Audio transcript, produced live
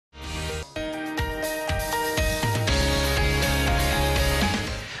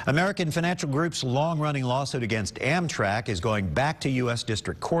American Financial Group's long-running lawsuit against Amtrak is going back to U.S.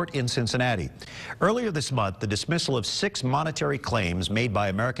 District Court in Cincinnati. Earlier this month, the dismissal of 6 monetary claims made by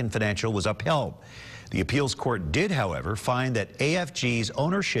American Financial was upheld. The appeals court did, however, find that AFG's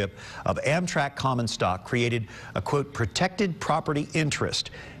ownership of Amtrak common stock created a, quote, protected property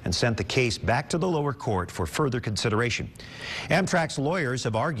interest, and sent the case back to the lower court for further consideration. Amtrak's lawyers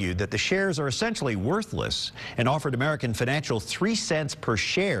have argued that the shares are essentially worthless and offered American Financial 3 cents per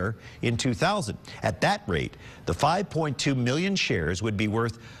share in 2000. At that rate, the 5.2 million shares would be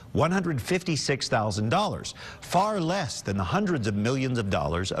worth $156,000, far less than the hundreds of millions of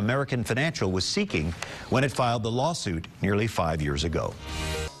dollars American Financial was seeking when it filed the lawsuit nearly 5 years ago.